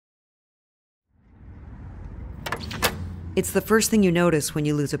It's the first thing you notice when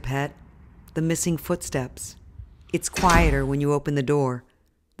you lose a pet, the missing footsteps. It's quieter when you open the door.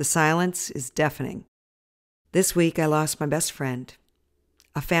 The silence is deafening. This week I lost my best friend,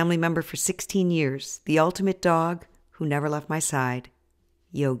 a family member for 16 years, the ultimate dog who never left my side,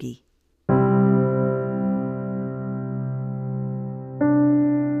 Yogi.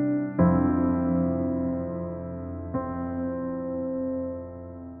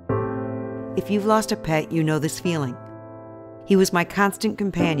 If you've lost a pet, you know this feeling. He was my constant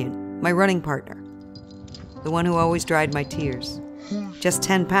companion, my running partner, the one who always dried my tears. Just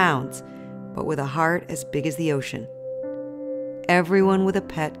 10 pounds, but with a heart as big as the ocean. Everyone with a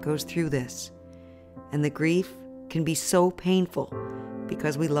pet goes through this, and the grief can be so painful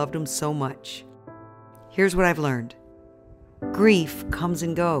because we loved him so much. Here's what I've learned. Grief comes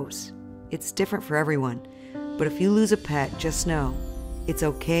and goes. It's different for everyone, but if you lose a pet, just know it's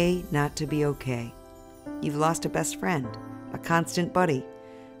okay not to be okay. You've lost a best friend, a constant buddy.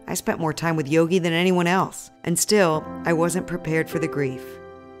 I spent more time with Yogi than anyone else, and still, I wasn't prepared for the grief.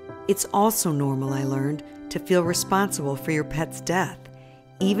 It's also normal, I learned, to feel responsible for your pet's death,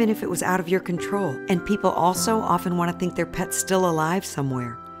 even if it was out of your control. And people also often want to think their pet's still alive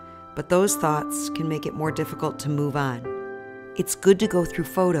somewhere, but those thoughts can make it more difficult to move on. It's good to go through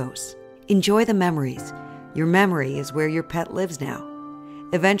photos. Enjoy the memories. Your memory is where your pet lives now.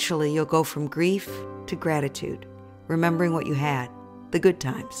 Eventually, you'll go from grief to gratitude, remembering what you had, the good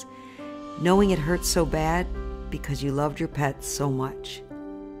times, knowing it hurts so bad because you loved your pet so much.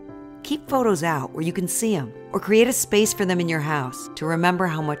 Keep photos out where you can see them, or create a space for them in your house to remember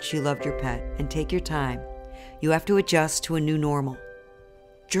how much you loved your pet, and take your time. You have to adjust to a new normal.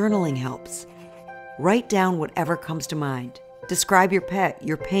 Journaling helps. Write down whatever comes to mind. Describe your pet,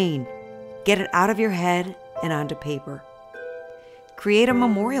 your pain. Get it out of your head and onto paper. Create a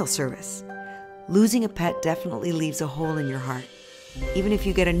memorial service. Losing a pet definitely leaves a hole in your heart. Even if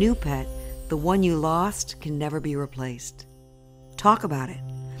you get a new pet, the one you lost can never be replaced. Talk about it.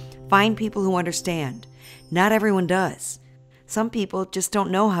 Find people who understand. Not everyone does. Some people just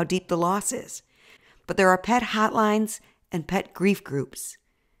don't know how deep the loss is. But there are pet hotlines and pet grief groups,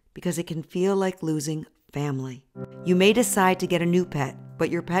 because it can feel like losing family. You may decide to get a new pet,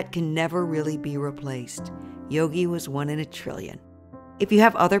 but your pet can never really be replaced. Yogi was 1 in a trillion. If you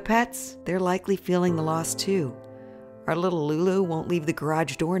have other pets, they're likely feeling the loss too. Our little Lulu won't leave the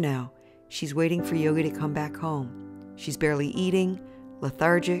garage door now. She's waiting for Yogi to come back home. She's barely eating,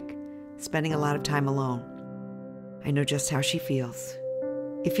 lethargic, spending a lot of time alone. I know just how she feels.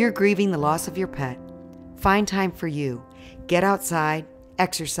 If you're grieving the loss of your pet, find time for you. Get outside,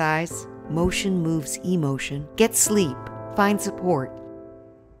 exercise. Motion moves emotion. Get sleep. Find support.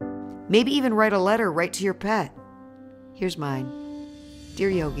 Maybe even write a letter right to your pet. Here's mine. Dear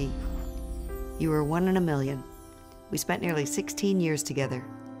Yogi, you were 1 in a million. We spent nearly 16 years together.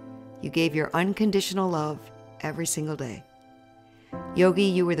 You gave your unconditional love every single day. Yogi,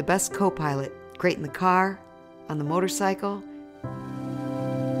 you were the best co-pilot, great in the car, on the motorcycle,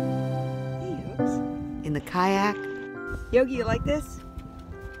 in the kayak. Yogi, you like this?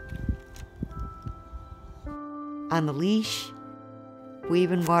 On the leash. We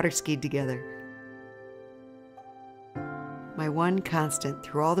even water skied together. My one constant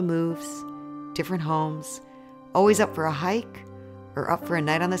through all the moves, different homes, always up for a hike or up for a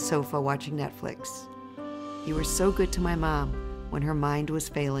night on the sofa watching Netflix. You were so good to my mom when her mind was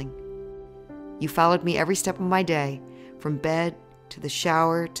failing. You followed me every step of my day, from bed to the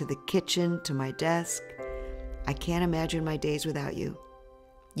shower to the kitchen to my desk. I can't imagine my days without you.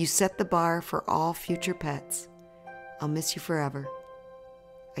 You set the bar for all future pets. I'll miss you forever.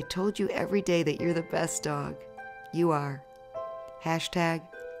 I told you every day that you're the best dog. You are.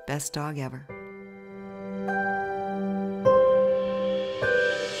 #best dog ever.